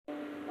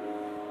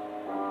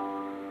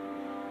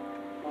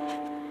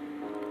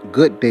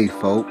Good day,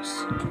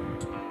 folks.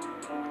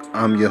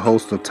 I'm your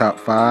host of Top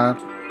 5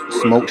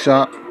 Smoke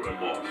Shop.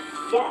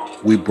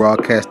 We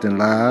broadcasting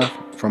live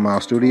from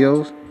our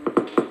studios.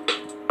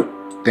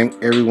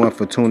 Thank everyone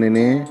for tuning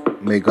in.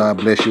 May God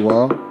bless you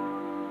all.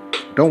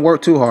 Don't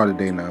work too hard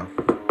today now.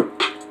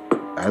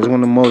 I just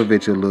want to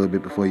motivate you a little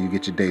bit before you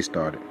get your day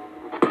started.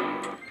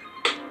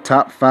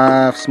 Top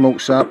 5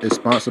 Smoke Shop is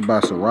sponsored by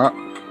Ciroc,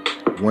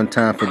 One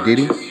Time for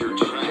Diddy,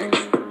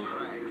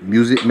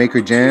 Music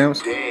Maker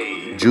Jams,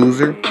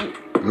 Juicer,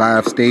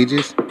 Live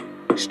Stages,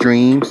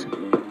 Streams,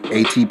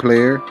 AT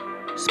Player,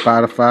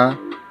 Spotify,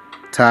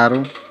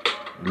 Tidal,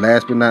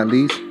 last but not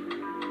least,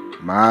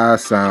 my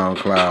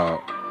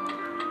SoundCloud.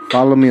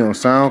 Follow me on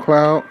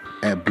SoundCloud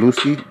at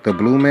Bluesky, the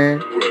Blue Man,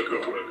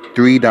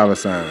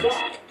 $3.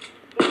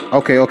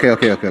 Okay.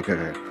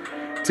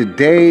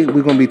 Today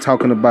we're going to be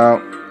talking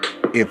about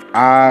if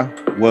I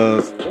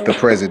was the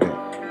president.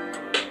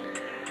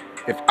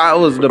 If I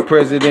was the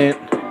president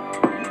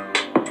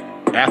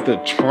after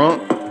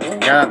Trump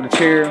got out the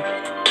chair,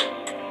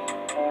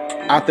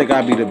 I think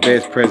I'd be the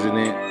best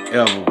president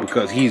ever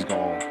because he's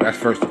gone. That's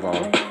first of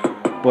all.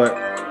 But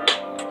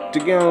to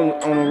get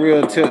on a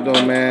real tip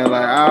though, man,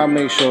 like I'll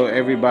make sure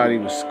everybody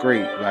was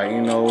straight. Like,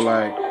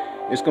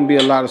 it's gonna be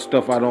a lot of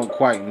stuff I don't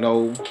quite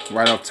know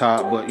right off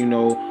top, but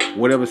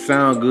whatever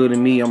sound good to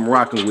me, I'm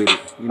rocking with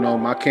it.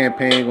 My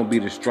campaign gonna be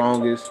the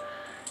strongest.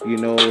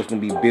 It's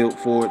gonna be built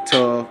for it,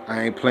 tough.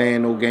 I ain't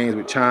playing no games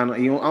with China.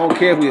 I don't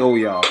care if we owe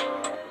y'all.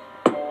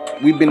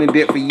 We've been in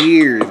debt for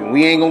years, and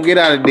we ain't gonna get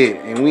out of debt,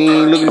 and we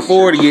ain't looking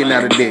forward to getting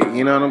out of debt.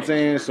 You know what I'm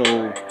saying? So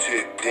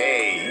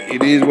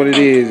it is what it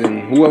is,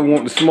 and whoever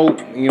want to smoke,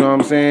 we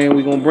gonna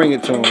bring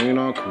it to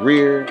them.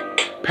 Korea,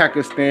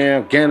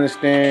 Pakistan,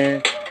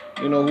 Afghanistan,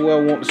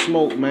 whoever want to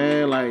smoke,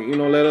 man,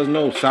 let us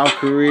know. South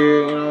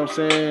Korea,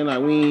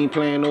 we ain't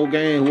playing no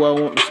game.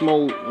 Whoever want to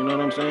smoke, you know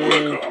what I'm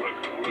saying?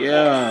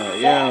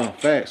 Yeah,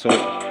 facts. So, a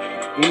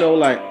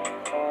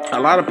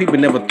lot of people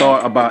never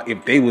thought about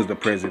if they was the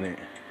president.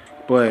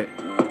 But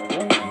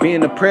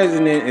being the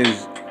president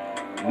is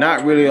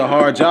not really a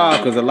hard job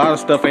because a lot of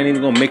stuff ain't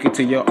even going to make it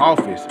to your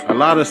office. A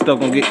lot of stuff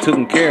going to get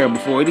taken care of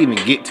before it even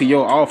get to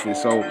your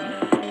office. So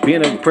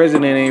being a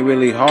president ain't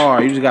really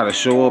hard. You just got to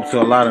show up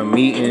to a lot of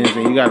meetings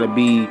and you got to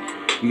be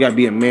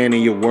a man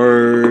in your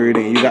word,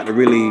 and you got to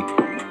really,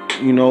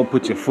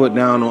 put your foot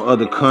down on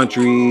other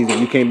countries, and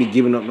you can't be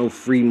giving up no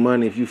free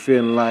money if you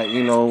feeling like,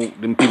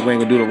 them people ain't going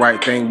to do the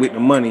right thing with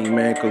the money,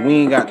 man, because we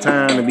ain't got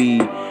time to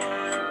be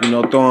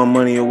throwing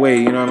money away,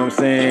 you know what I'm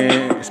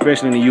saying?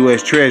 Especially in the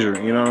U.S.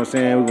 Treasury, you know what I'm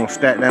saying? We're going to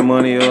stack that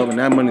money up, and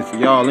that money's for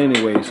y'all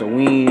anyway, so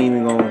we ain't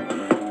even going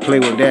to play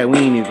with that. We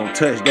ain't even going to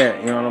touch that,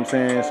 you know what I'm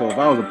saying? So if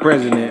I was a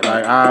president,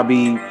 I'll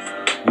be,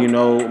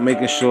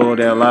 making sure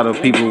that a lot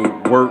of people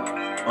work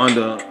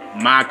under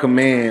my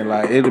command.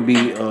 It'll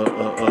be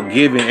a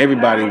giving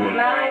everybody work.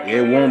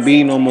 There won't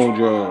be no more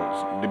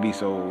drugs to be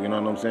sold, you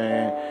know what I'm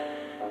saying?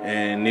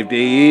 And if there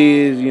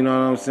is, you know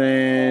what I'm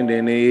saying,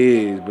 then there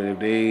is. But if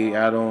they,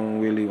 I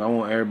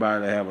want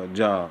everybody to have a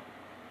job.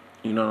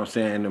 You know what I'm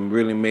saying? And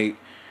really make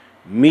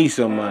me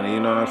some money, you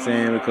know what I'm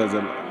saying? Because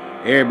of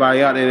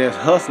everybody out there that's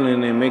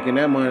hustling and making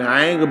that money,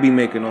 I ain't gonna be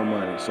making no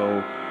money.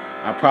 So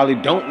I probably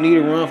don't need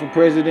to run for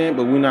president,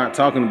 but we're not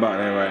talking about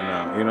that right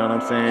now. You know what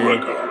I'm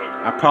saying?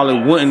 I probably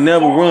wouldn't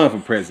never run for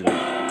president.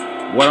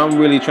 What I'm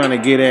really trying to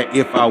get at,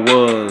 if I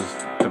was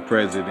the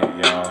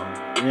president, y'all.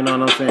 You know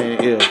what I'm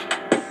saying?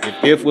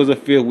 If was a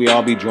fifth, we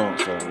all be drunk.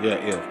 So yeah,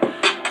 if.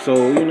 So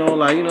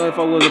if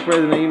I was a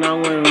president, I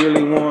wouldn't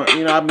really want. I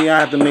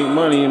have to make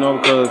money,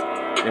 because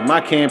if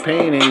my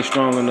campaign ain't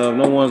strong enough,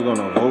 no one's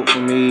gonna vote for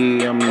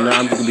me. I'm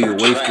just gonna be a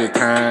waste of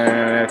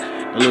time.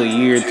 A little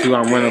year or two,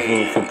 I'm running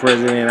for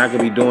president. I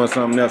could be doing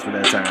something else for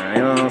that time.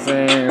 You know what I'm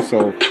saying?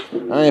 So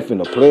I ain't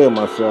finna play with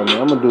myself,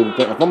 man. I'm gonna do the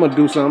thing. If I'm gonna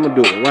do something, I'm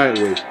gonna do it the right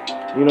way.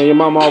 Your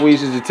mom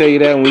always used to tell you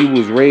that when you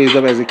was raised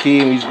up as a kid,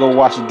 when you used to go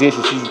wash the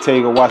dishes, she used to tell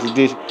you to go wash the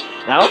dishes.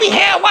 Now don't be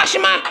hell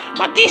washing my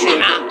dishes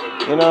now.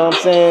 You know what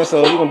I'm saying?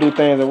 So you're gonna do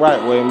things the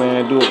right way,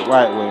 man. Do it the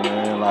right way,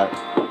 man.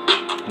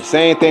 The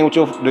same thing with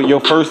your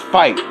first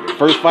fight. The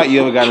first fight you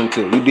ever got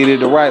into. You did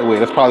it the right way.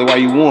 That's probably why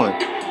you won.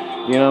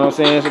 You know what I'm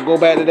saying? So go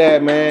back to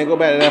that, man. Go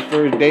back to that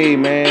first day,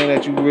 man,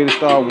 that you really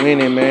start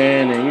winning,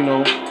 man.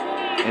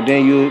 And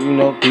then you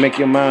make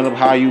your mind up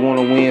how you want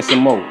to win some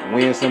more.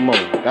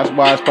 That's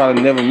why it's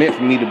probably never meant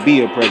for me to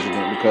be a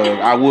president, because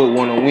I would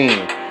want to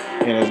win.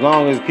 And as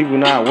long as people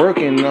not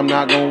working, I'm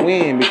not going to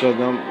win, because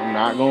I'm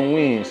not going to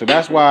win. So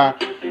that's why,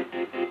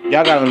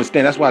 y'all got to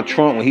understand, that's why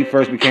Trump, when he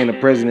first became the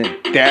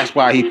president, that's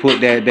why he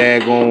put that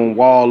daggone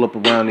wall up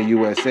around the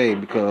USA,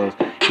 because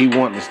he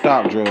wanted to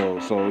stop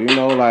drugs. So,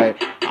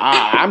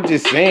 I'm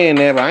just saying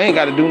that, but I ain't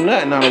got to do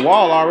nothing. Now the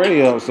wall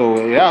already up, so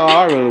that's all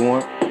I really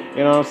want.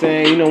 You know what I'm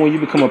saying? When you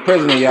become a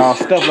president, y'all,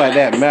 stuff like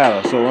that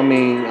matters. So, I'm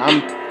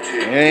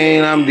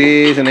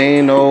this, and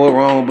ain't no what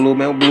wrong with Blue,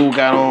 man. What Blue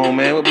got on,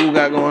 man? What Blue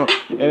got going on?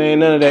 It ain't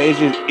none of that. It's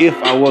just if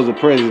I was a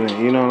president,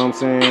 you know what I'm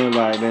saying?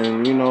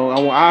 Then,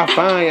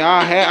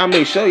 I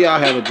make sure y'all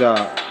have a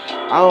job.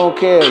 I don't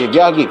care if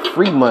y'all get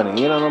free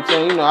money. You know what I'm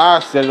saying? You know, I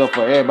set it up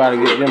for everybody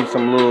to get them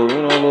some little.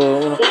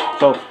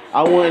 So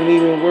I wouldn't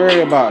even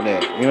worry about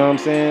that. You know what I'm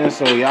saying?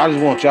 So I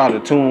just want y'all to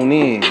tune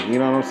in. You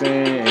know what I'm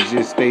saying? And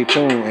just stay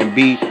tuned and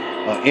be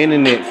an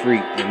internet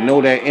freak and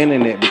know that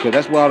internet, because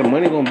that's where all the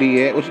money gonna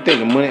be at. What you think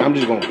the money? I'm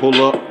just gonna pull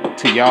up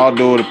to y'all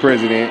door, the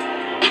president,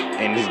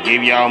 and just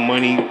give y'all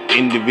money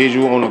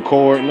individual on the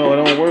cord. No,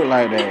 it don't work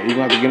like that. You're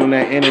gonna have to get on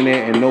that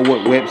internet and know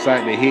what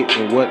website to hit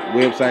and what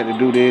website to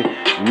do this.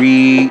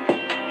 Read,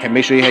 and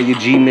make sure you have your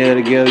Gmail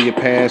together, your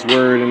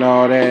password and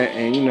all that,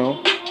 and you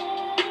know.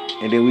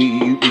 And then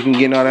you can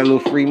get all that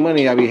little free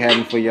money I be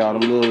having for y'all,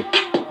 them little,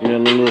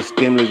 little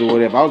stimulus or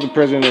whatever. If I was the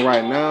president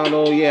right now,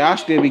 though, yeah, I'd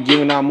still be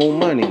giving out more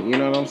money. You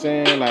know what I'm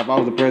saying? Like, if I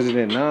was the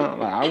president now,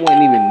 like, I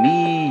wouldn't even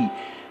need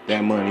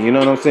that money. You know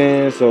what I'm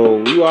saying?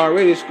 So, you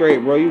already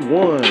straight, bro. You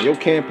won. Your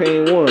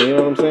campaign won. You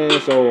know what I'm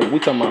saying? So, we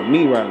talking about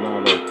me right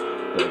now, though.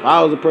 But if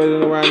I was the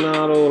president right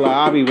now, though, like,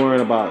 I'd be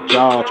worrying about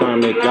y'all, trying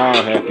to make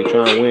y'all happy,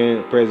 trying to win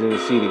the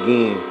presidency seat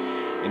again.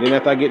 And then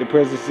after I get the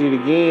presidency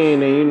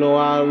again, then, you know,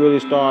 I really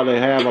started to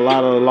have a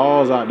lot of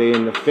laws out there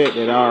in effect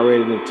that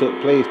already took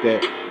place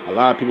that a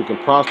lot of people can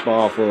prosper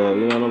off of.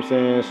 You know what I'm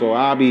saying? So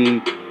I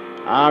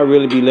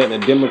really be letting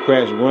the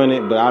Democrats run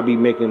it, but I be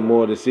making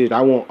more decisions.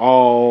 I want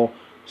all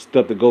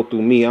stuff to go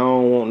through me. I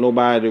don't want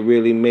nobody to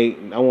really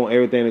I want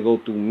everything to go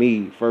through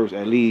me first.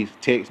 At least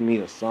text me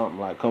or something.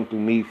 Like, come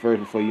through me first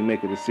before you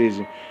make a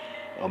decision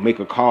or make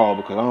a call,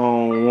 because I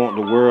don't want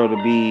the world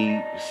to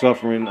be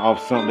suffering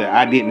off something that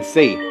I didn't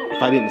say.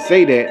 If I didn't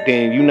say that,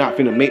 then you're not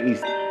finna make me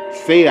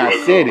say I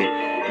said it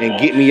and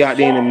get me out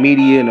there in the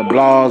media and the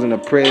blogs and the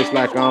press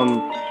like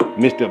I'm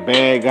Mr.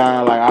 Bad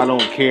Guy, like I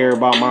don't care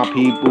about my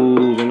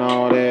peoples and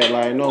all that.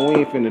 Like, no, we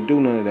ain't finna do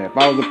none of that. If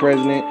I was the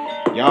president,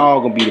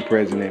 y'all gonna be the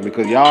president,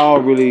 because y'all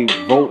really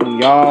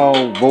voting,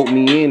 y'all vote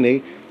me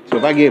in. So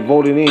if I get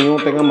voted in, you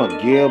don't think I'm gonna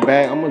give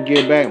back? I'm gonna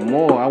give back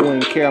more. I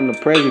wouldn't care. I'm the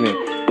president.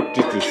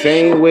 Just the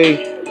same way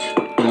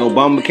when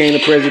Obama became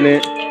the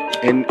president,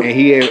 and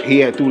he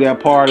had threw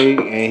that party,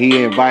 and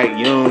he invite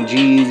Young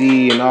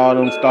Jeezy and all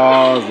them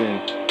stars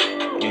and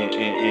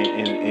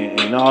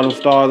all them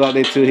stars out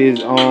there to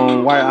his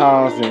White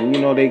House, and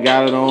you know they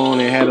got it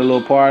on and had a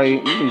little party.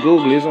 You can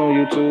Google it, it's on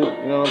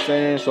YouTube. You know what I'm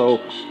saying? So,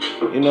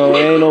 you know,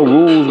 there ain't no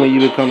rules when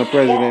you become the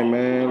president,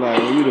 man.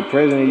 Like, when you the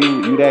president,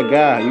 you that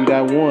guy, you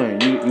that one,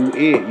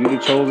 you the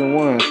chosen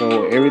one.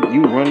 So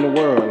you run the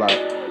world. Like,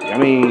 I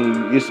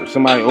mean, it's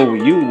somebody over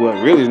you, but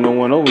really there's no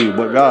one over you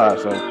but God.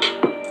 So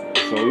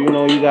you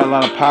know, you got a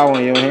lot of power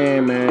in your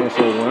hand, man.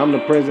 So when I'm the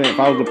president, if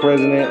I was the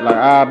president, like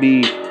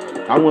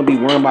I wouldn't be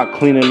worrying about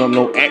cleaning up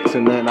no acts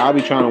or nothing. I'll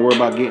be trying to worry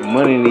about getting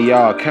money into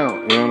y'all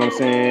account. You know what I'm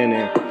saying?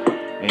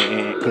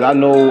 And because I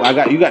know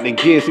you got to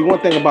give. See, one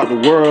thing about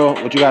the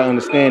world, what you got to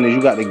understand is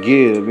you got to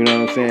give. You know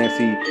what I'm saying?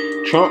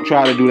 See, Trump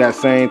tried to do that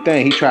same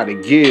thing. He tried to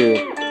give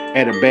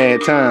at a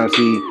bad time.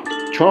 See,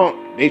 Trump,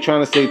 they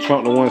trying to say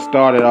Trump the one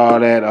started all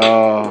that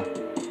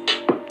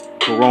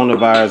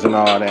coronavirus and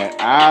all that.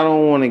 I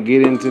don't want to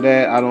get into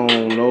that. I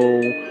don't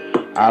know.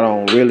 I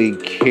don't really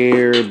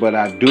care, but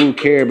I do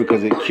care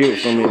because it killed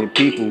so many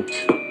people.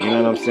 You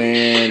know what I'm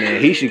saying?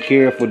 And he should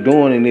care for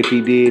doing it if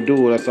he did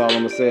do it. That's all I'm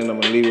going to say, and I'm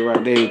going to leave it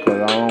right there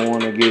because I don't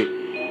want to get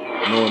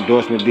no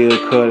endorsement deal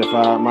cut if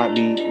I might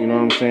be, you know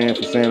what I'm saying,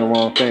 for saying the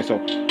wrong thing. So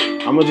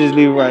I'm going to just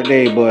leave it right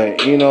there.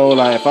 But, you know,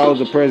 like if I was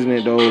the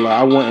president, though, like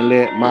I wouldn't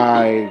let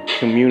my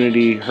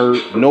community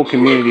hurt, no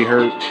community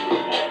hurt.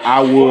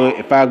 I would,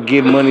 if I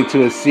give money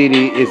to a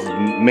city, it's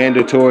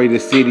mandatory the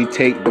city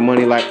take the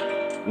money. Like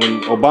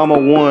when Obama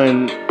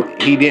won,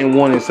 he didn't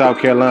win in South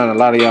Carolina. A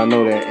lot of y'all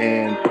know that.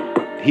 And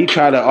he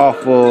tried to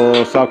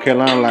offer South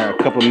Carolina like a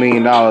couple $1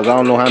 million. I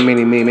don't know how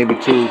many, maybe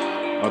 2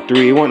 or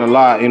 3. It wasn't a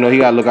lot. You know, he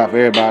got to look out for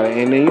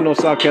everybody. And then, you know,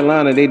 South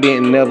Carolina, they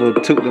never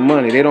took the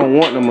money. They don't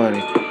want the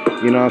money.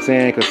 You know what I'm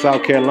saying? Because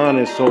South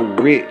Carolina is so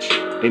rich.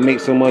 They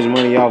make so much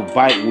money off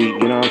bike week.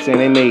 You know what I'm saying?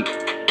 They make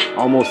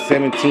almost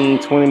 $17,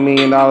 $20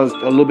 million, a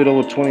little bit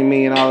over $20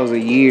 million a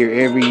year,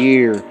 every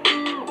year.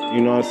 You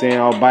know what I'm saying?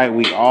 All bike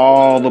week.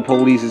 All the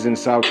police in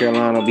South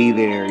Carolina be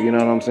there. You know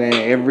what I'm saying?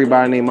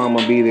 Everybody and their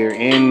mama be there.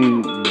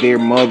 And their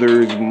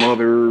mother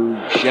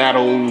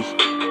shadows,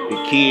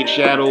 the kid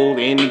shadows,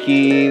 and the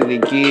kids, the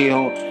kid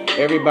home.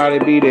 Everybody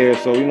be there.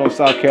 So, you know,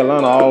 South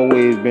Carolina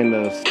always been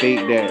the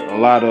state that a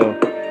lot of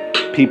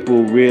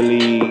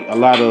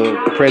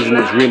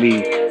presidents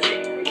really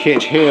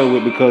catch hell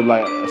with, because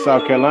like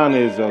South Carolina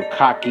is a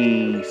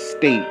cocky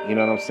state. You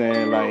know what I'm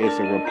saying? Like, it's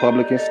a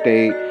Republican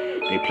state.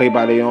 They play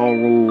by their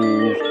own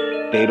rules.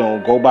 They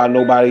don't go by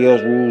nobody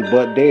else's rules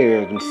but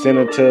theirs. And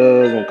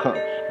senators and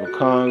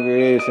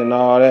Congress and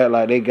all that,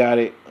 like they got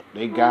it.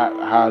 They got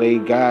how they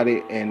got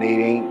it, and they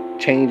ain't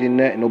changing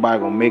that. Nobody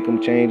gonna make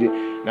them change it.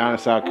 Now in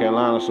South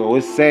Carolina, so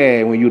it's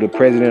sad when you the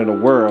president of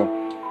the world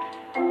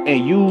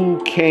and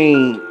you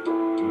can't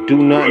do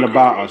nothing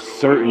about a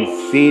certain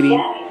city.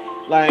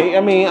 Like, I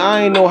mean,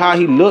 I ain't know how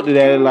he looked at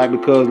it, like,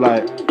 because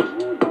like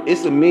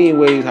it's a million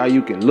ways how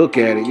you can look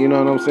at it. You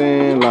know what I'm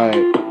saying? Like,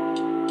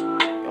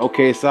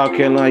 okay, South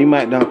Carolina, you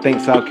might not think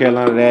South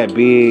Carolina that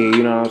big,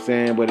 you know what I'm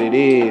saying? But it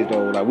is,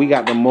 though. Like, we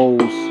got the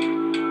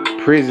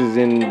most prisons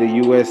in the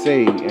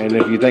USA. And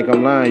if you think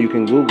I'm lying, you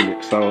can Google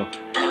it. So,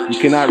 you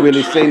cannot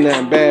really say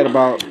nothing bad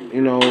about,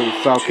 you know,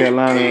 South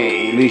Carolina.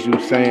 At least you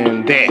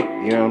saying that,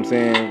 you know what I'm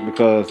saying?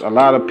 Because a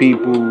lot of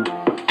people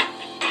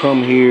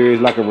come here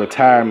is like a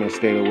retirement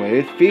state away.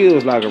 It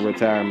feels like a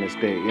retirement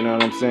state, you know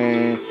what I'm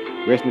saying?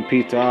 Rest in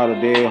peace to all the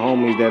dead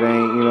homies that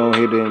ain't, you know,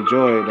 here to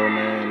enjoy it though,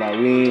 man. Like,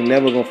 we ain't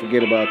never gonna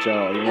forget about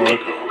y'all, you know.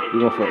 We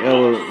gonna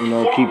forever, you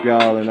know, keep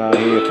y'all in our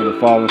head for the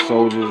fallen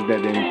soldiers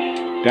that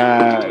then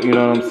died, you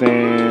know what I'm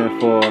saying,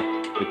 for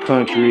the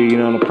country, you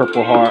know, the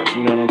Purple Hearts,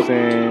 you know what I'm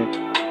saying?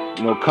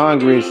 You know,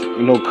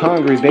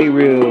 Congress, they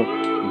real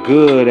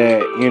good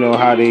at, you know,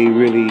 how they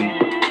really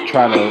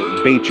try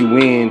to bait you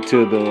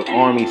into the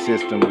Army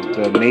system,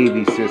 the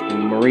Navy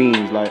system,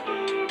 Marines, like,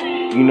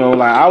 you know,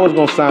 like, I was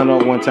gonna sign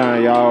up one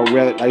time, y'all.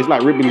 Like, it's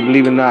like Ripley,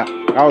 believe it or not.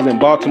 I was in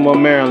Baltimore,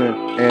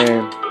 Maryland,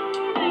 and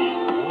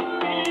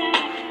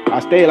I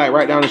stayed like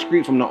right down the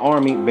street from the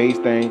Army base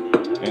thing.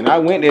 And I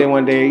went there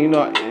one day. You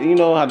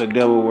know how the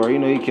devil works. You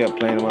know, he kept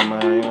playing in my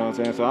mind. You know what I'm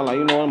saying? So I'm like,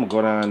 you know what? I'm gonna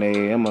go down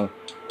there. I'm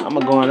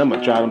gonna go in. I'm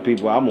gonna try them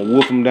people. I'm gonna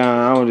whoop them down.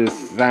 I'm gonna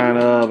just sign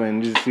up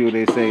and just see what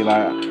they say.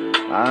 Like,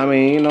 I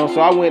mean, you know.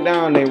 So I went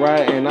down there,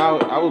 right, and I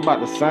was about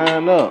to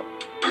sign up.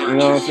 You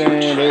know what I'm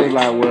saying? They was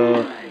like,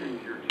 well,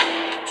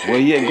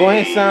 yeah, go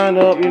ahead and sign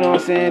up, you know what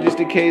I'm saying, just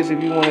in case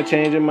if you want to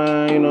change your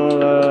mind, you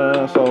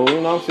know. So,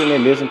 you know, I'm sitting there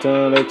listening to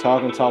them, they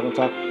talking.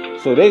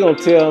 So they gonna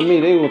tell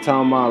me, they gonna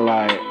talk about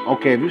like,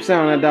 okay, if you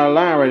sign that dotted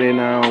line right there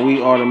now, we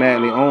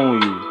automatically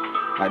own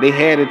you. Like, they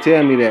had to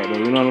tell me that though,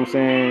 you know what I'm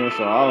saying?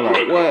 So I was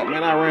like, what,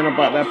 man, I ran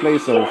about that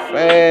place so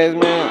fast,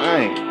 man, I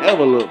ain't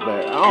ever looked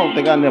back. I don't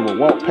think I never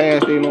walked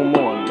past there no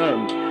more,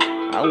 nothing.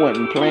 I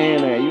wasn't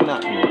playing that. You're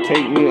not gonna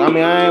take me. I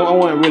mean, I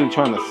wasn't really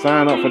trying to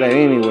sign up for that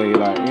anyway.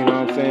 Like, you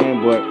know what I'm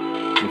saying? But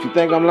if you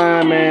think I'm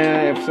lying,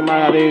 man, if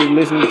somebody out there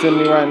listening to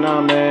me right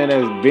now, man,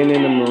 that's been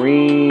in the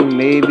Marine,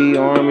 Navy,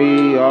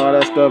 Army, all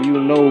that stuff, you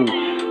know,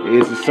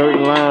 it's a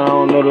certain line. I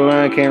don't know the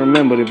line, can't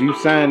remember. But if you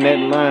sign that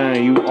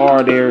line, you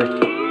are their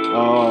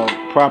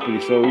property.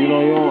 So, you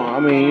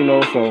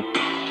know, so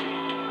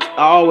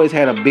I always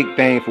had a big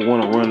thing for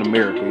want to run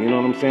America. You know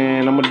what I'm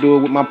saying? I'm gonna do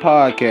it with my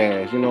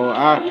podcast. You know,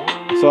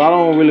 So I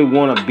don't really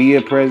want to be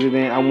a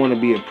president. I want to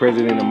be a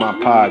president of my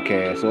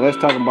podcast. So let's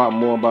talk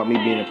more about me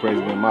being a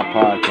president of my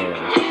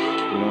podcast.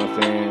 You know what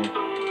I'm saying?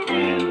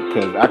 And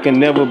because I can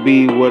never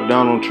be what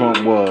Donald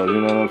Trump was.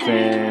 You know what I'm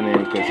saying?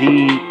 And because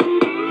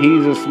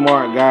he's a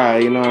smart guy.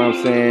 You know what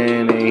I'm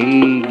saying? And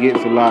he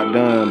gets a lot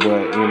done.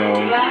 But, you know,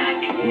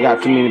 you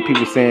got too many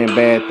people saying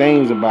bad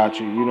things about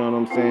you. You know what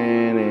I'm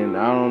saying? And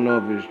I don't know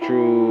if it's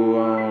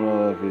true. I don't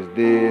know if it's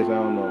this. I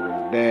don't know if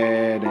it's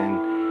that.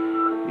 And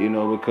you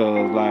know,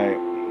 because like,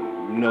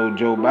 you know,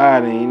 Joe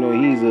Biden, you know,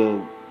 he's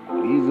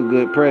a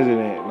good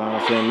president. You know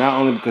what I'm saying? Not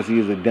only because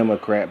he's a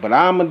Democrat, but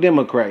I'm a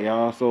Democrat,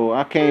 y'all. So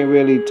I can't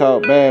really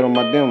talk bad on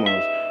my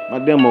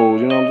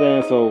demos, you know what I'm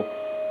saying? So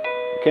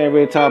I can't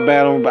really talk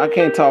bad on, but I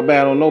can't talk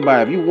bad on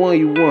nobody. If you won,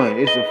 you won.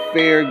 It's a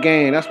fair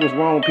game. That's what's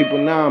wrong with people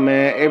now,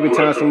 man. Every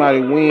time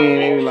somebody win,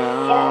 they be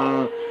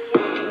like,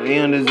 he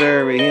don't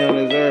deserve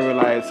it.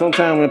 Like,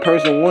 sometimes when a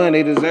person won,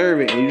 they deserve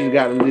it. And you just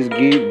gotta just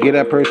get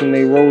that person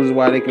their roses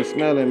while they can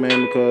smell it,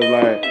 man. Because,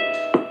 like,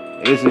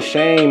 it's a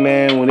shame,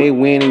 man, when they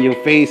win in your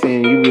face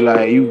and you be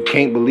like, you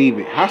can't believe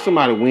it. How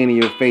somebody win in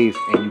your face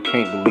and you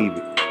can't believe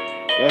it?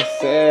 That's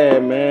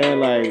sad, man.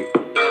 Like,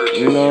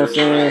 you know what I'm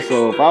saying?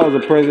 So if I was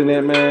a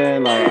president,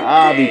 man, like,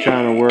 I'd be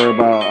trying to worry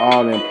about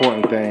all the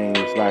important things.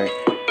 Like,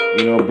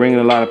 you know, bringing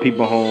a lot of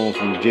people home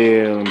from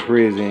jail and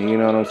prison, you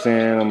know what I'm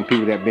saying?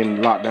 People that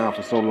been locked down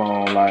for so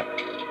long, like,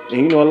 and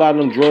you know, a lot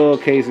of them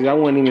drug cases, I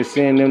wouldn't even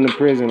send them to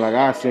prison. Like,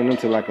 I'd send them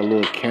to like a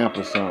little camp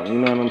or something, you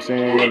know what I'm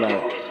saying?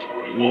 Like,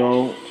 you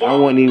know, I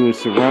wouldn't even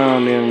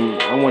surround them.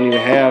 I wouldn't even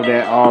have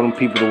all them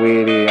people the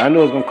way it is. I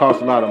know it's gonna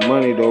cost a lot of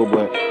money though,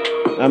 but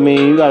I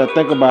mean, you gotta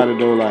think about it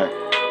though, like,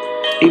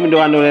 even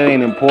though I know that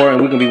ain't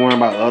important, we can be worrying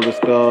about other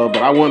stuff,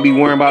 but I wouldn't be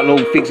worrying about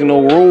fixing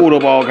no road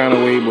up all kind of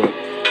way, but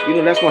you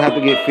know, that's going to have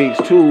to get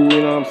fixed too,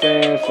 you know what I'm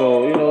saying?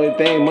 So, you know,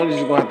 money's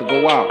just going to have to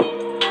go out.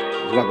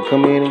 It's going to have to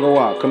come in and go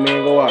out,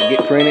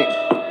 get printed,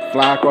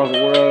 fly across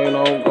the world, you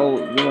know, go,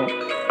 you know,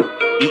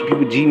 eat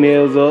people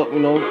Gmails up, you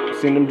know,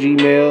 send them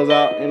Gmails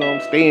out, you know,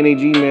 stay in their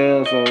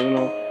Gmails. So,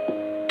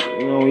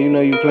 you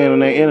know, you playing on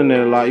that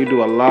internet a lot, you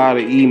do a lot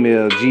of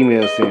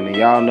Gmail sending.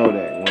 Y'all know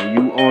that. When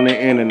you on the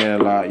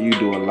internet a lot, you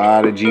do a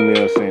lot of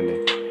Gmail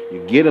sending.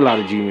 You get a lot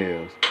of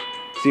Gmails.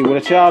 See,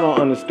 what y'all don't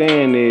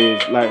understand is,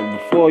 like,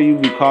 before you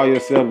call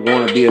yourself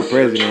going to be a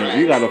president,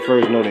 you got to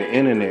first know the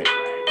internet.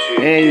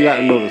 And you got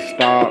to know the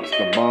stocks,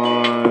 the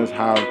bonds,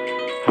 how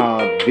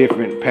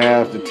different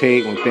paths to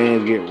take when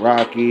things get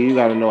rocky. You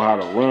got to know how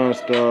to run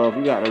stuff.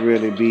 You got to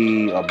really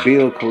be a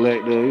bill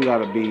collector. You got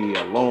to be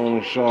a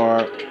loan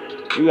shark.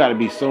 You got to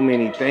be so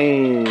many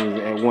things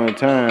at one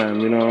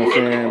time. You know what I'm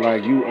saying?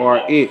 Like, you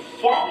are it.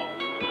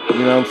 You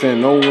know what I'm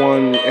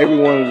saying?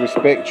 Everyone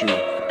respects you.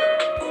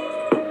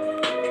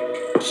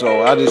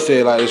 So I just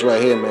said like this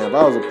right here, man. If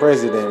I was a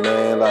president,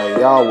 man, like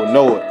y'all would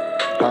know it.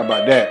 How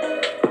about that?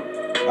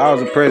 If I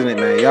was a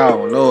president, man,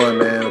 y'all would know it,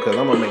 man, because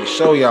I'm gonna make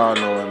sure y'all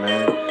know it,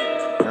 man.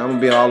 And I'm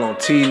gonna be all on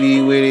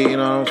TV with it, you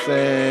know what I'm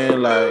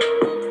saying? Like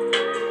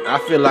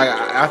I feel like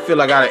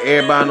out of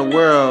everybody in the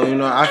world, you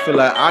know, I feel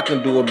like I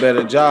can do a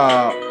better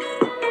job,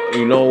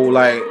 you know,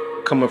 like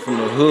coming from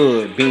the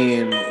hood,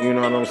 being, you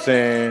know what I'm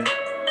saying,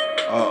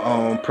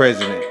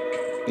 president,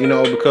 you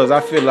know, because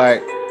I feel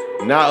like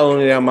not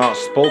only am I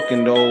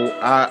outspoken though,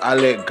 I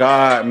let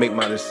God make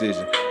my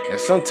decision, and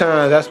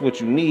sometimes that's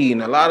what you need.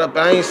 And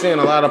I ain't saying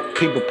a lot of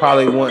people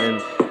probably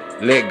wouldn't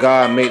let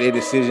God make their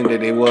decision that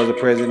they was a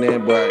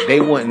president, but they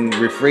wouldn't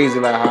rephrase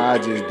it like how I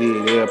just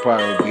did. They'll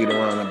probably beat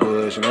around the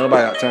bush. You know,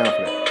 nobody got time for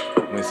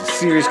that. When it's a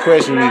serious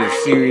question, you need a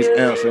serious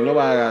answer.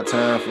 Nobody got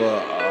time for,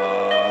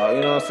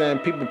 you know what I'm saying?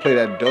 People play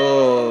that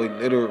dull,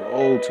 illiterate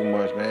role too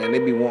much, man. They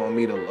be wanting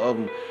me to love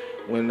them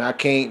when I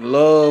can't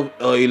love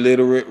a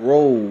illiterate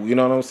role. You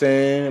know what I'm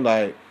saying?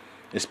 Like,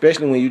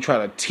 especially when you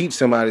try to teach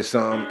somebody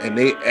something and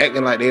they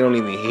acting like they don't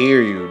even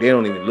hear you. They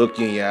don't even look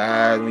you in your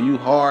eyes. When you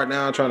hard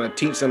down trying to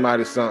teach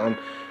somebody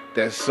something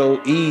that's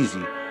so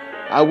easy.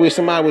 I wish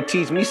somebody would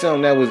teach me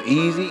something that was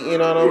easy, you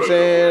know what I'm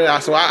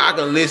saying? So I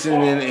can listen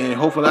and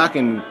hopefully I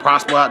can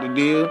prosper out the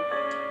deal.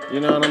 You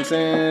know what I'm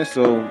saying?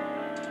 So,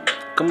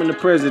 coming to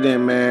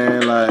president,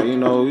 man, like, you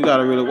know, you got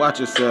to really watch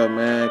yourself,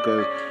 man,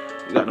 because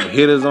you got them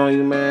hitters on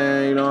you,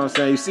 man, you know what I'm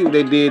saying? You see what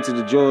they did to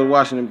the George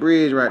Washington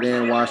Bridge right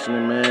there in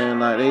Washington, man.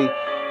 Like, they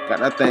got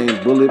that thing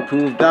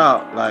bulletproofed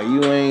out. Like,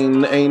 you ain't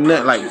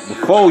nothing. Like,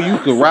 before you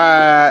could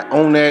ride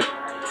on that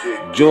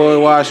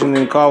George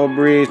Washington Carver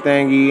Bridge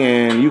thingy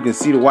and you can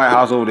see the White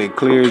House over there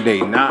clear as day.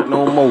 Not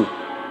no more.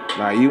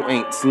 Like, you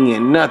ain't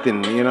seeing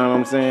nothing, you know what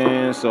I'm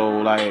saying? So,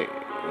 like,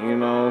 you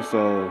know,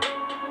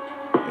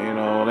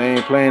 they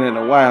ain't playing in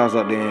the White House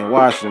up there in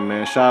Washington,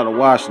 man. Shout out to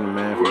Washington,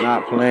 man, for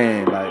not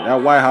playing. Like,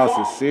 that White House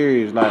is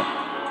serious. Like,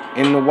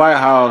 in the White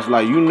House,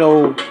 like, you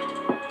know,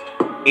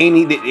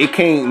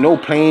 no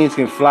planes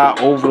can fly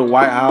over the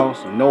White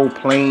House. No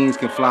planes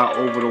can fly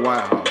over the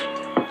White House.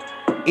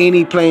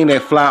 Any plane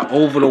that fly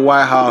over the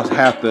White House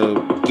have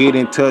to get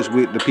in touch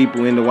with the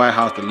people in the White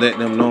House to let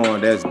them know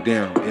that's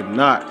them. If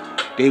not,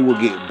 they will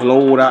get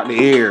blown out the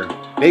air.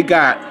 They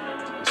got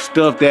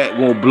stuff that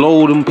will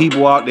blow them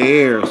people out the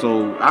air.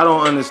 So I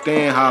don't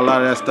understand how a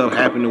lot of that stuff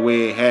happened the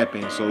way it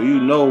happened. So you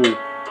know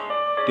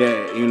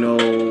that, you know,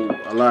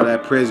 a lot of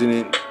that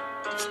president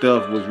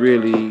stuff was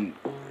really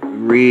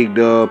rigged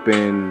up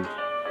and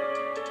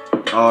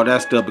all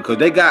that stuff because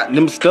they got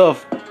them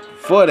stuff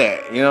for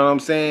that. You know what I'm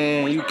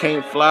saying? You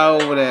can't fly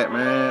over that,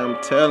 man.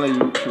 I'm telling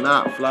you, you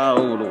cannot fly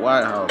over the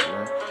White House,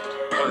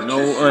 man. No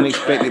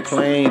unexpected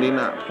plane. They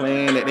not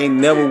playing that. They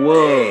never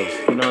was.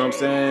 You know what I'm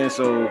saying?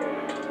 So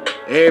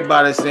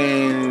everybody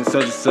saying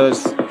such and such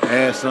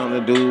has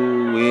something to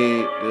do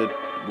with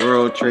the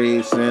World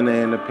Trade Center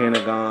and the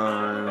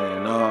Pentagon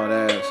and all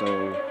that.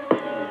 So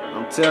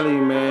I'm telling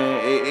you,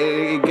 man,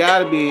 it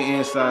gotta be an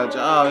inside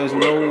job. There's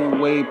no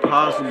way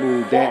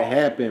possible that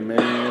happened,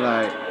 man.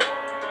 Like,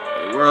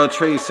 World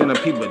Trade Center,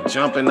 people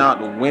jumping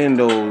out the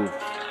windows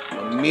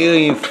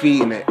 1,000,000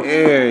 feet in the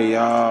air,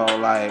 y'all.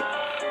 Like,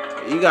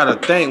 you gotta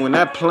think, when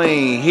that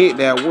plane hit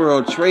that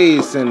World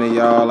Trade Center,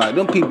 y'all, like,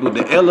 them people,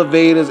 the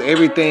elevators,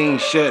 everything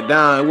shut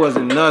down. It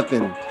wasn't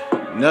nothing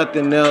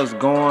else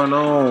going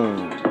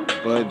on.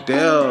 But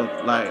they're,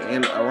 like,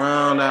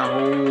 around that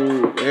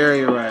whole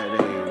area right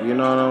there. You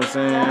know what I'm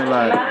saying?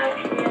 Like,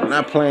 when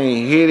that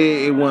plane hit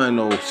it, it wasn't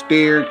no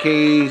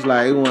staircase.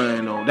 Like, it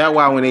wasn't no... That's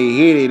why when they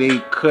hit it, they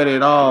cut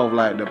it off.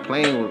 Like, the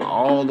plane was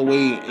all the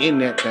way in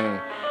that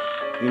thing.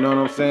 You know what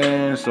I'm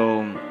saying?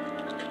 So...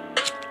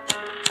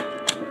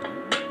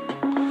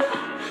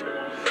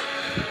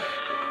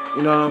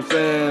 You know what I'm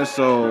saying?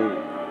 So,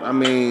 I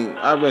mean,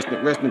 I rest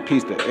in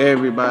peace to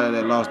everybody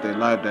that lost their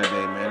life that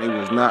day, man. It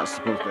was not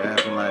supposed to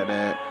happen like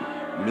that.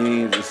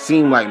 It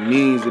seemed like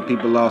millions of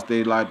people lost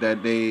their life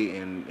that day,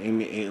 and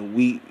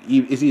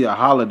it's either a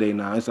holiday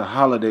now. It's a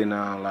holiday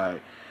now,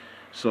 like.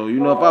 So, you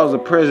know, if I was a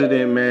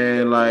president,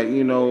 man, like,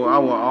 you know, I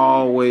would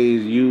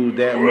always use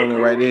that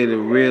moment right there to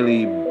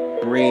really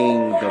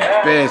bring the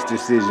best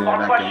decision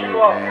that I can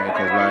make, man.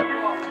 Because,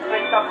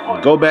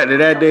 like, go back to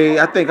that day.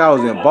 I think I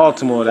was in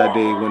Baltimore that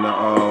day when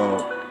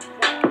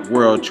the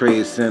World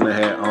Trade Center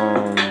had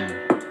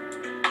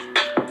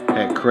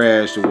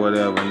crashed or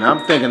whatever. And I'm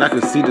thinking I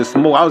could see the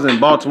smoke. I was in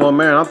Baltimore,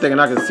 Maryland. I'm thinking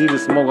I could see the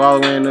smoke all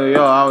the way in New York.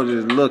 I was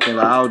just looking,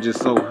 like, I was just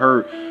so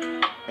hurt.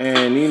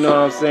 And you know what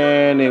I'm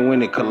saying? And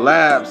when it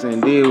collapsed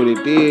and did what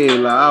it did,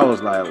 like, I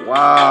was like,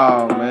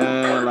 wow,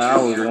 man. Like, I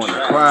was wanting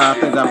to cry. I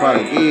think I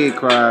probably did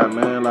cry,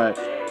 man. Like,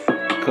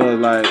 cause,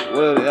 like,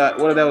 what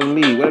if that was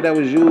me? What if that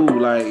was you?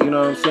 Like, you know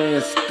what I'm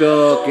saying?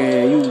 Stuck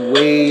and you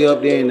way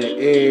up there in the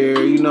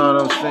air. You know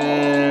what I'm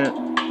saying?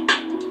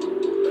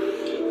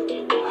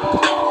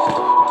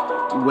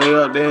 Way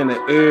up there in the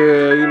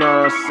air, you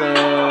know what I'm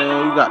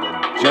saying? You got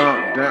to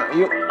jump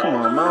down. Come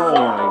on, man, I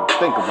don't want to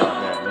think about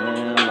that,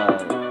 man.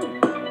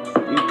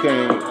 Like, you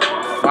can't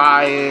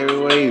fire every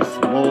way,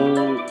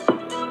 smoke,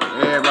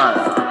 everybody,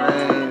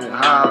 man.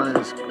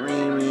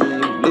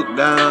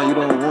 down, you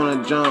don't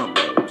want to jump.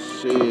 But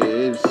shit,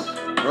 it's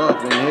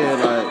rough in here.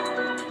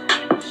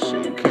 Like,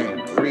 shit, you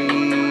can't breathe.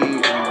 You know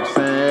what I'm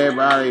saying?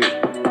 Everybody,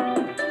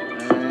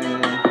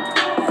 man,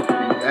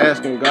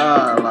 asking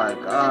God,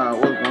 like, God,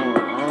 what's going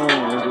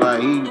on? It's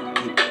like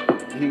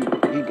he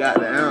got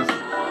the answer.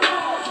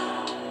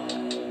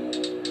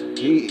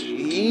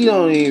 He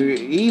don't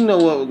even, he know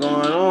what was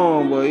going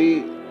on, but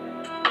he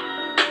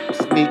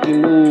sneaky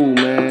move,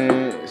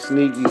 man.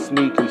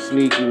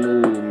 Sneaky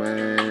move,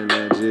 man.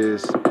 That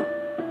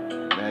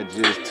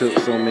just took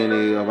so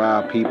many of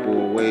our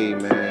people away,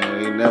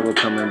 man. They never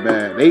coming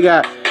back.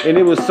 And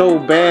it was so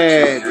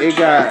bad, they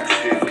got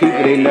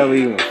people they never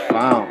even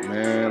found,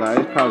 man. Like,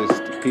 it's probably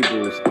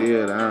people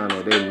still down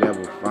there they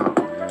never found,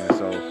 man.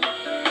 So,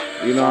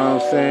 you know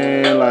what I'm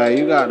saying? Like,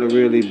 you got to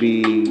really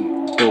be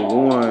the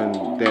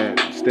one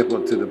that step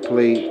up to the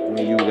plate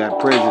when you got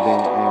president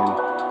and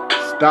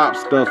stop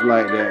stuff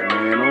like that,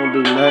 man. Don't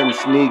do nothing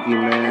sneaky,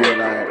 man.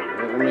 Like,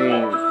 I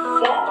mean,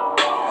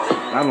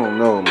 I don't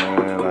know,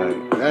 man. Like,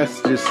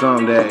 that's just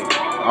something that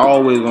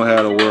always gonna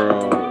have the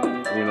world,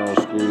 you know,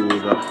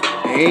 screwed up.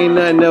 Ain't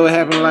nothing never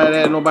happened like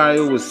that. Nobody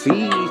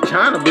overseas.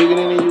 China bigger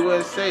than the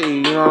USA.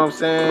 You know what I'm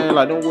saying?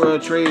 Like, them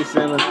World Trade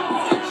Centers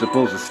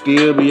supposed to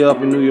still be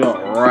up in New York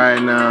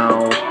right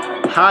now.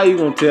 How you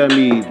gonna tell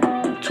me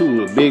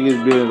two of the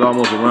biggest buildings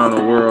almost around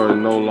the world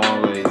no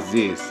longer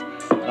exist?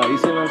 You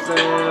see what I'm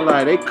saying?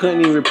 Like, they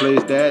couldn't even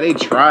replace that. They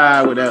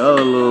tried with that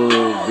other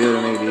little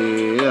building they did.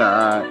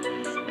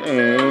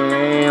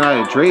 And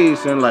like the Trade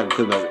Center, like,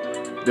 cause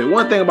the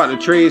one thing about the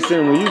Trade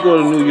Center, when you go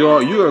to New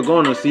York, you are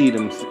gonna see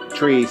them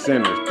Trade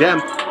Centers.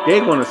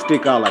 They're gonna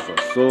stick out like a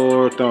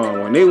sore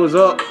thumb. When they was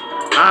up,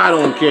 I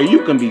don't care.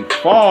 You can be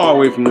far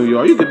away from New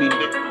York. You could be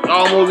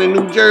almost in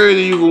New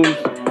Jersey. You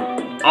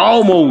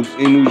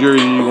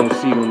gonna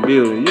see them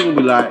buildings. You gonna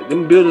be like,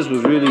 them buildings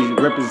was really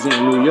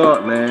representing New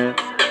York, man.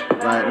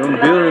 Like, them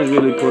buildings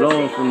really put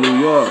on from New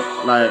York.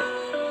 Like,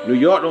 New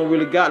York don't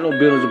really got no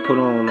buildings to put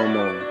on no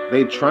more.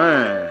 They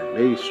trying.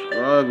 They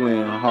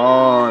struggling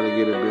hard to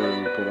get a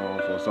building to put on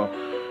for. So,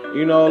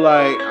 you know,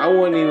 like, I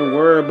wouldn't even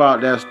worry about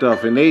that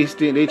stuff. And they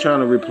trying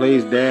to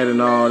replace that and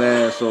all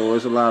that. So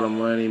it's a lot of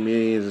money,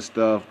 millions and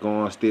stuff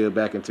going still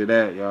back into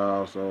that,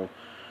 y'all. So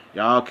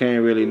y'all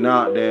can't really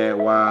knock that.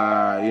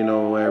 Why, you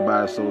know,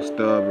 everybody's so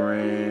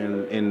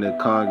stubborn in the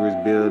Congress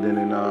building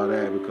and all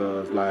that,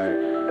 because like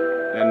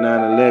that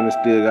 9/11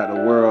 still got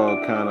the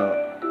world kind of,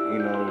 you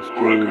know,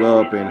 screwed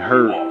up and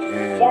hurt,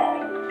 and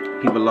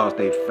people lost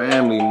their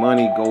family,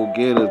 money,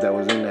 go-getters that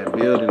was in that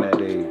building that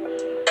day.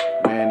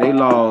 Man, they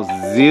lost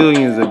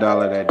zillions of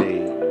dollars that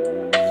day.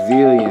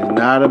 Zillions,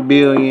 not a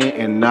billion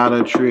and not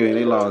a trillion.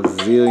 They lost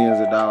zillions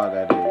of dollars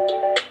that day.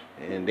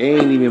 And they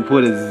ain't even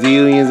put a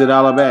zillions of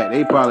dollars back.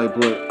 They probably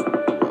put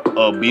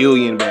a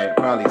billion back,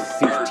 probably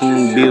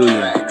 16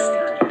 billion.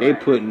 They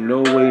put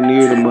no way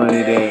near the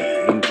money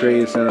that them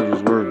trade centers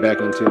was worth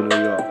back into New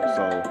York.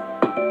 So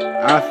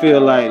I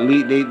feel like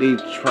they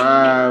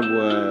try,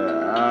 but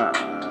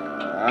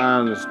I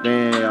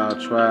understand y'all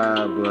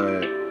try,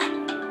 but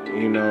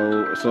you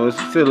know, so it's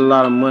still a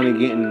lot of money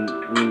getting,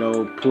 you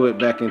know, put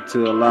back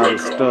into a lot of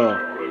stuff.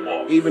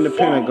 Even the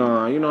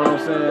Pentagon, you know what I'm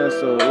saying?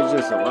 So it's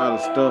just a lot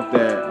of stuff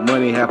that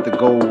money have to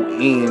go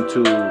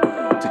into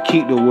to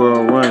keep the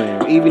world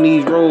running. Even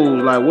these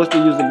roads, like, what's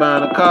the use of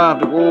buying a car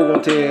if the road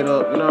gonna tear it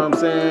up? You know what I'm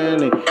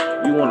saying? And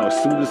you want to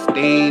sue the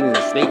state, and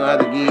the state gonna have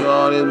to give you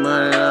all this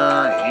money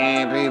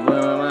and pay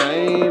for it.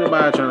 Ain't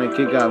nobody trying to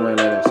kick out money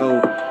like that.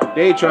 So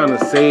they trying to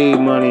save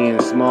money in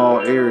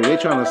small areas. They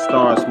trying to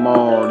start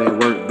small and then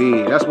work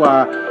big. That's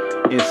why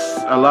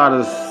it's a lot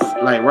of,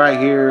 like, right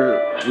here,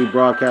 we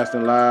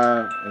broadcasting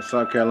live in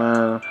South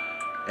Carolina,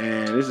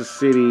 and it's a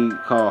city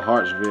called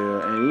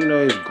Hartsville, and you know,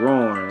 it's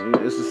growing.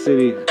 It's a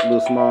city,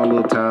 small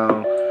little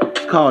town.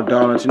 It's called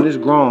Darlington. It's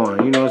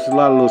growing. You know, it's a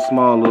lot of little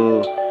small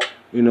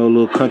you know,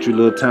 little country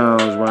little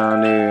towns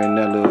around there in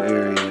that little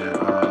area.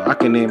 I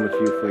can name a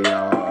few for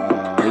y'all.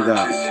 You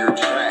got,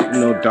 you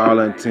know,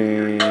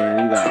 Darlington. You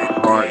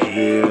got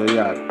Hartsville. You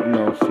got, you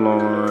know,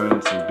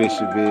 Florence and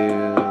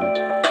Bishopville.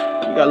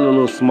 You got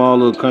little small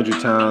little country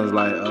towns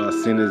like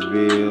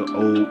Centersville,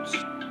 Oates,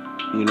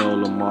 you know,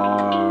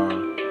 Lamar,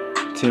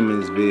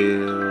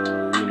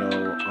 Timmonsville, you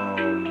know,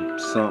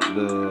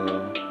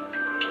 Sumter,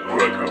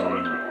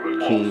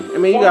 King. I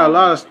mean, you got a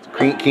lot of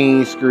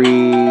Kings Creek.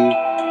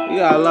 You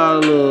got a lot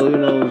of little, you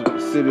know,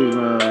 cities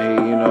around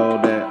here, you know,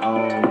 that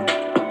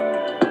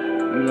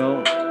you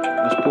know,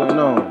 that's putting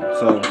on.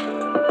 So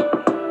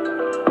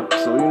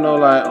you know,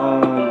 like,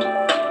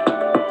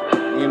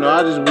 you know,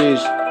 I just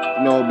wish,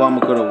 you know,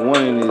 Obama could have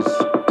won in this,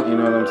 you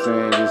know what I'm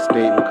saying, this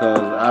state, because,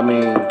 I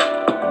mean,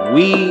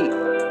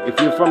 if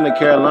you're from the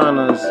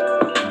Carolinas,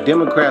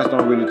 Democrats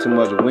don't really too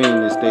much win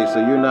in this state, so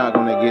you're not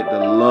going to get the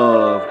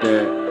love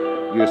that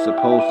you're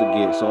supposed to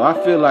get. So I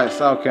feel like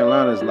South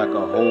Carolina is like a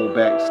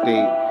holdback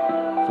state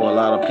for a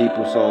lot of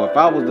people. So if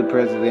I was the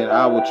president,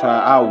 I will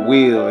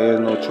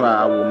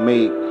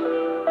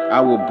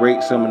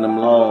break some of them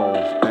laws,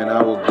 and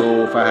I will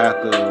go, if I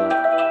have to,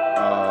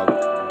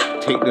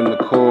 take them to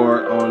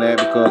court on that,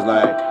 because,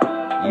 like,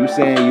 You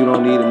saying you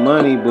don't need the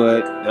money,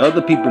 but the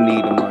other people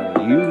need the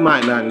money. You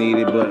might not need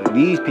it, but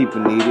these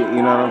people need it.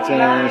 You know what I'm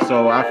saying?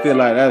 So I feel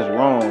like that's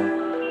wrong.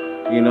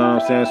 You know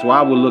what I'm saying? So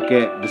I would look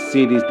at the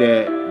cities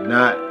that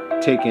not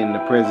taking the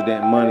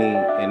president money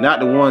and not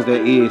the ones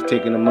that is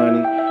taking the money.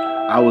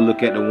 I would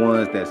look at the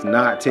ones that's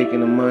not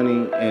taking the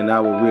money, and I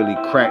would really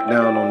crack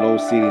down on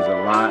those cities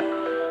a lot.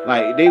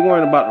 Like, they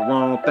worrying about the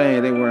wrong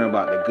thing. They worrying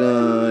about the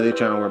gun. They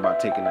trying to worry about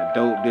taking the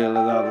dope dealers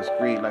out of the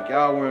street. Like,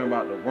 y'all worrying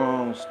about the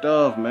wrong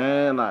stuff,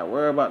 man. Like,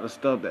 worry about the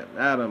stuff that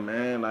matter,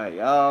 man. Like,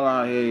 y'all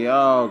out here,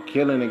 y'all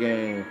killing the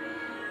game.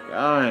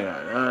 Y'all ain't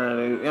got none of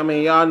it. I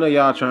mean, y'all know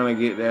y'all trying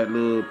to get that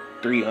little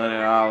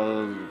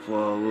 $300 for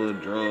a little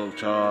drug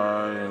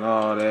charge and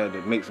all that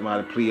to make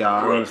somebody plea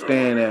out. I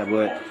understand that,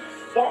 but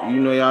you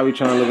know y'all be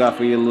trying to look out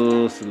for your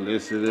little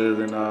solicitors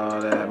and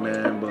all that,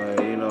 man.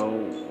 But you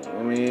know,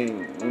 I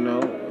mean, you know,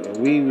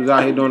 we was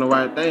out here doing the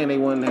right thing. They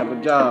wouldn't have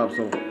a job,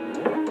 so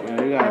you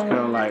know, you gotta kind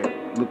of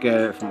like look at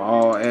it from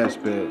all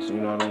aspects.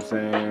 You know what I'm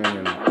saying?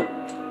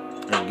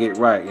 And get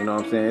right. You know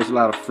what I'm saying? It's a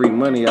lot of free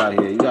money out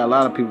here. You got a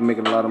lot of people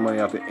making a lot of money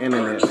off the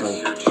internet. So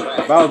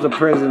if I was the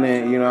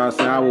president, you know what I'm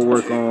saying, I would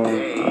work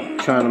on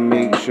trying to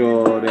make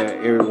sure that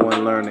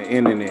everyone learn the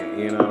internet.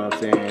 You know what I'm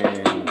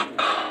saying?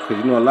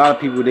 Because, you know, a lot of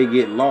people, they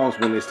get lost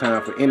when it's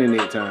time for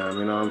internet time.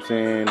 You know what I'm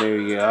saying?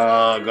 They get,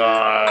 oh,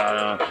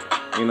 God.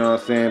 You know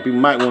what I'm saying? People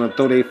might want to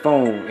throw their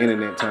phone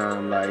internet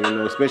time. Like, you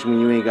know, especially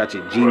when you ain't got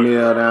your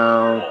Gmail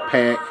down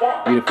pat.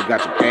 You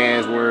forgot your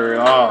password.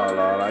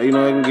 You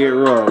know, it can get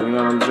rough. You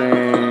know what I'm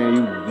saying?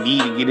 You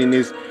need to get in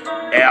this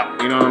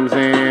app. You know what I'm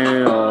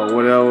saying? Or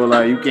whatever.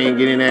 Like, you can't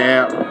get in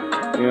that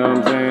app. You know what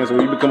I'm saying? So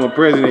when you become a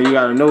president, you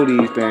got to know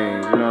these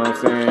things. You know what I'm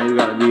saying? You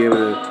got to be able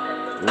to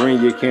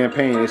run your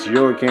campaign. It's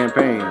your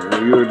campaign.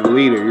 You're the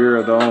leader.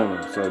 You're the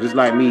owner. So just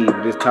like me,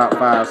 this top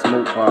 5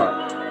 smoke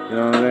pot, you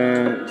know what I'm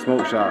saying?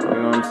 Smoke shop. You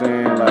know what I'm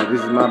saying? Like,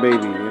 this is my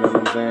baby. You know what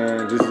I'm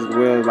saying? Just as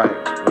well, like,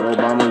 when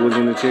Obama was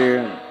in the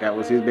chair, that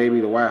was his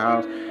baby, the White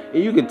House.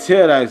 And you could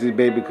tell that was his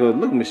baby because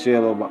look,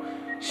 Michelle Obama.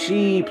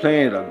 She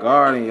planted a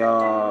garden,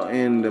 y'all,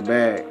 in the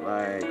back.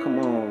 Like, come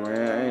on,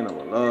 man. Ain't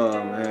no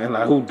love, man.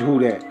 Like, who do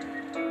that?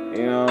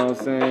 You know what I'm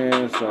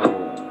saying? So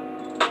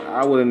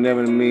I would have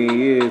never in a million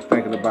years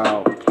thinking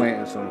about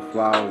planting some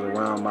flowers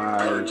around my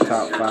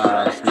top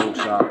 5 smoke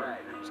shop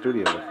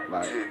studio.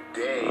 Like,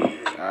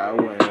 I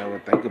wouldn't ever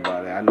think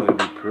about it. I know it'd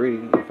be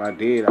pretty. If I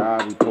did,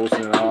 I'd be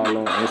posting it all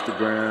on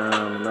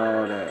Instagram and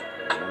all that.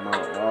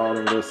 All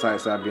them little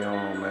sites I be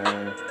on,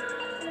 man.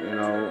 You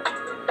know,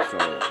 so,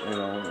 you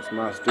know, it's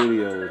my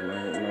studios,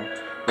 man, you know.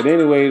 But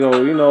anyway,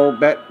 though, you know,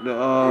 back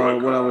to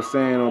what I was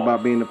saying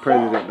about being the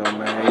president, though,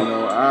 man. You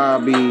know, I'll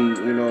be,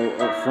 you know,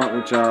 up front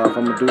with y'all. If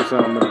I'm going to do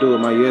something, I'm going to do it.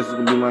 My yes is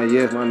going to be my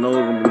yes. My no is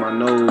going to be my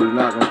no. You're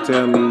not going to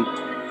tell me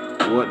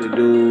what to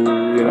do,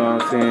 you know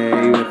what I'm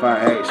saying? Even if I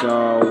ask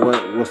y'all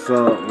what's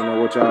up, you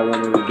know, what y'all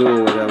want me to do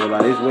or whatever.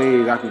 Like, there's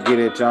ways I can get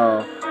at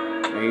y'all.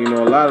 And, you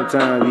know, a lot of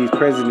times these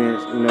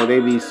presidents, you know, they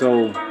be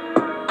so...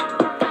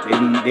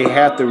 They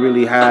have to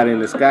really hide in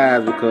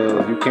disguise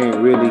because you can't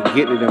really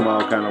get to them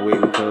all kind of way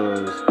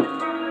because,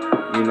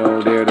 you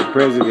know, they're the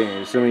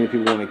president. So many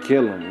people want to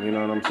kill them, you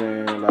know what I'm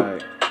saying?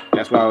 Like,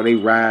 that's why they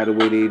ride the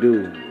way they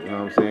do, you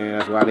know what I'm saying?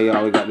 That's why they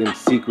always got them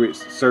secret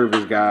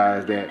service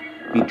guys that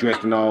be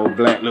dressed in all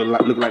black,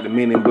 look like the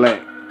Men in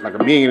Black, like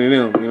a million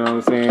of them, you know what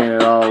I'm saying?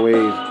 That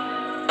always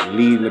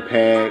leading the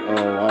pack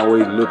or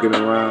always looking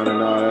around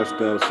and all that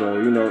stuff. So,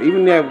 you know,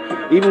 even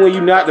when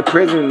you're not the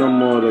president no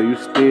more, though,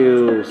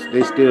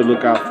 they still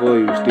look out for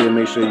you, still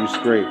make sure you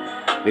straight.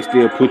 They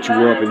still put you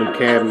up in them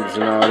cabinets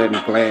and all that,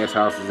 in glass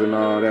houses and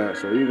all that.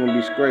 So you're gonna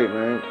be straight,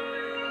 man.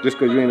 Just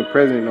because you ain't the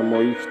president no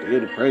more, you still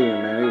the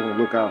president, man. They gonna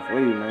look out for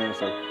you, man.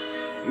 So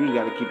you just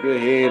gotta keep your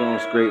head on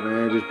straight,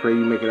 man. Just pray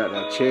you make it out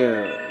that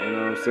chair, you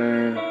know what I'm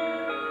saying?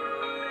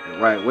 The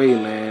right way,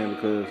 man,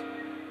 because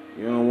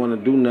you don't want to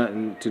do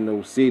nothing to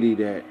no city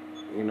that,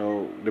 you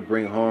know, to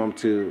bring harm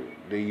to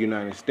the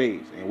United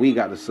States. And we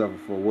got to suffer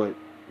for what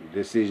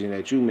decision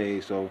that you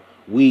made. So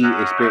we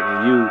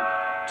expecting you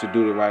to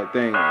do the right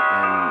thing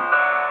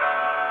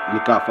and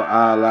look out for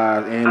our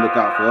lives and look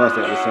out for us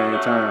at the same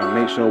time.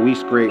 Make sure we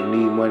straight and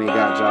need money,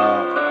 got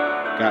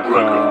jobs, got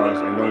cars,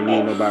 and don't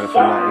need nobody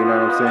for nothing. You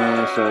know what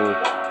I'm saying? So,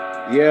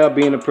 yeah,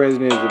 being the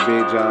president is a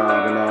big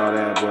job and all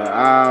that, but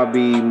I'll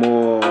be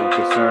more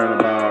concerned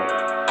about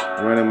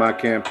running my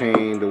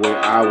campaign the way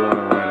I want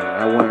to run it.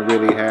 I wouldn't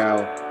really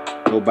have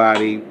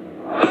nobody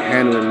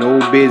handling no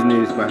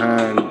business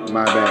behind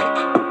my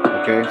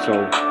back. Okay, so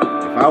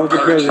if I was the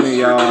president,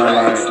 y'all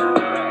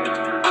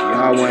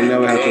wouldn't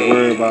never have to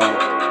worry about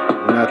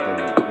nothing.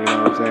 You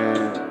know what I'm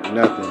saying?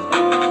 Nothing.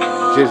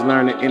 Just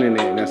learn the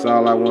internet. And that's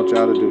all I want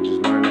y'all to do.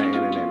 Just learn that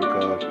internet,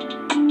 because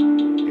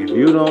if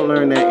you don't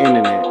learn that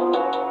internet,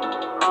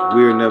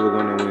 we're never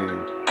gonna win.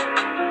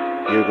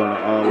 You're gonna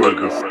always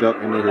be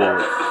stuck in the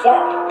hood.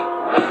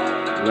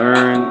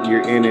 Learn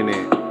your internet.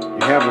 You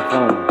have a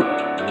phone.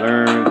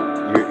 Learn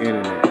your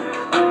internet.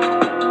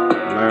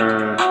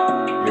 Learn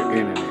your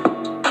internet.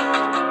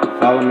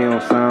 Follow me on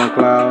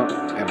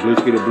SoundCloud at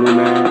Bluesky the Blue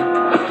Man,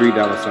 $3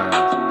 signs.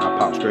 I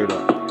pop straight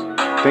up.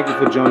 Thank you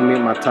for joining me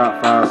at my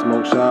top 5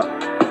 smoke shop.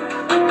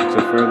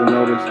 Until further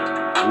notice,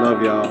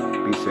 love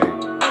y'all. Be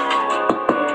safe.